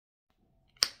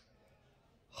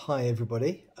Hi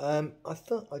everybody, I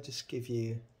thought I'd just give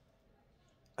you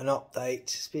an update.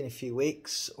 It's been a few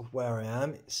weeks of where I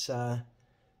am. It's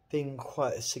been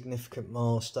quite a significant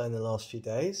milestone the last few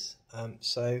days.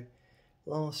 So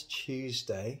last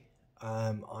Tuesday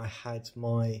I had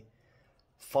my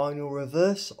final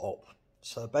reverse op.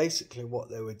 So basically what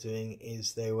they were doing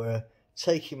is they were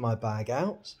taking my bag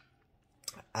out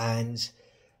and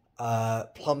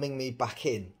plumbing me back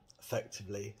in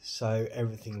effectively, so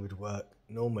everything would work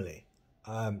normally.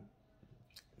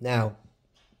 Now,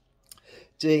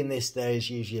 doing this there is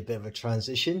usually a bit of a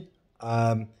transition,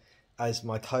 as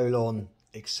my colon,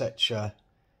 etc.,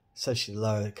 especially the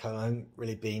lower colon, I haven't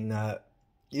really been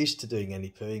used to doing any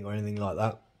pooing or anything like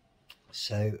that.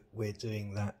 So we're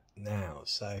doing that now.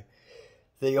 So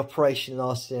the operation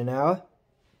lasted an hour.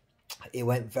 It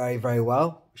went very, very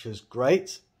well, which was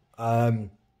great. I've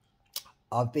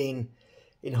been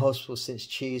in hospital since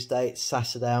Tuesday. It's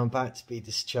Saturday. I'm about to be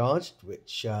discharged,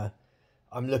 which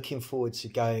I'm looking forward to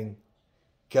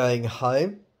going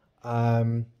home.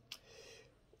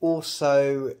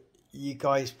 Also, you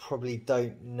guys probably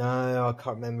don't know, I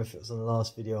can't remember if it was on the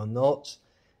last video or not,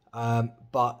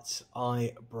 but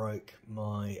I broke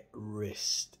my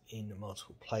wrist in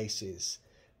multiple places.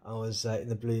 I was in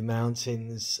the Blue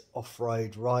Mountains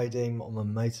off-road riding on my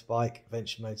motorbike,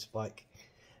 adventure motorbike,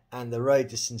 and the road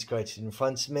disintegrated in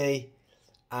front of me,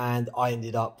 and I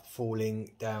ended up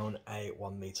falling down a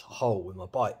 1 meter hole with my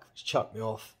bike, which chucked me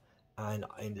off, and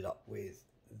I ended up with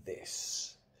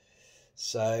this.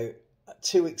 So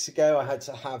 2 weeks ago I had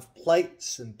to have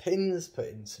plates and pins put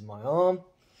into my arm,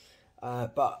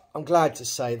 but I'm glad to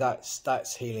say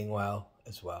that's healing well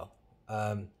as well.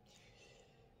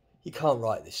 You can't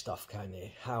write this stuff, can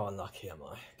you? How unlucky am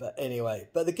I? But anyway,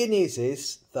 but the good news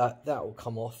is that will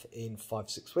come off in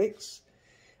 5-6 weeks.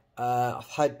 I've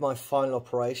had my final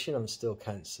operation. I'm still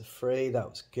cancer free. That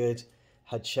was good.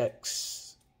 Had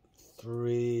checks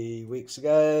 3 weeks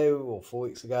ago or 4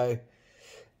 weeks ago,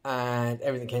 and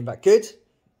everything came back good.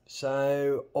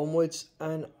 So onwards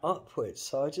and upwards.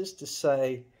 So just to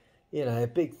say, you know, a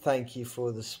big thank you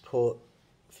for the support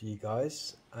for you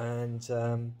guys,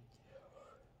 and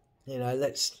you know,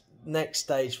 next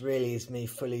stage really is me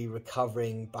fully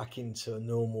recovering back into a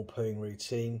normal pooing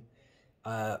routine.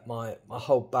 My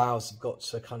whole bowels have got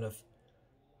to kind of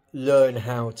learn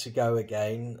how to go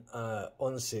again.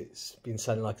 Honestly, it's been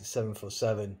sounding like a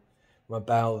 747. My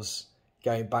bowels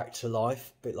going back to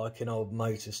life, a bit like an old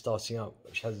motor starting up,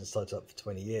 which hasn't started up for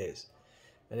 20 years.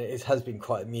 And it has been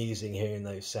quite amusing hearing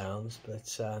those sounds.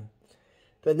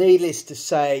 But needless to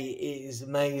say, it is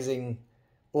amazing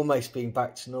almost being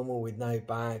back to normal with no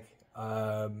bag,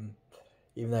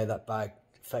 even though that bag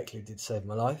effectively did save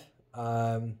my life.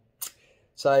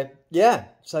 So yeah,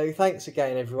 so thanks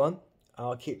again everyone.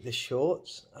 I'll keep this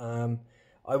short.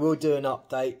 I will do an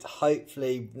update.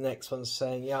 Hopefully the next one's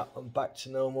saying, yeah, I'm back to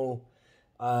normal.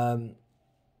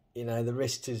 You know, the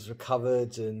wrist is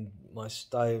recovered and my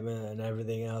stoma and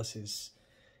everything else is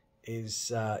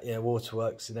you know,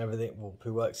 waterworks and everything, well,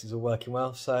 poo works is all working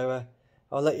well. So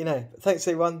I'll let you know. But thanks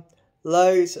everyone,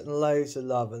 loads and loads of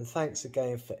love, and thanks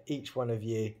again for each one of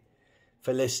you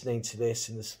for listening to this,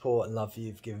 and the support and love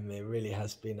you've given me. It really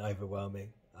has been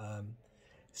overwhelming.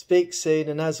 Speak soon,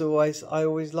 and as always, I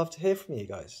always love to hear from you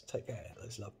guys. Take care.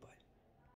 Loads of love. Bye.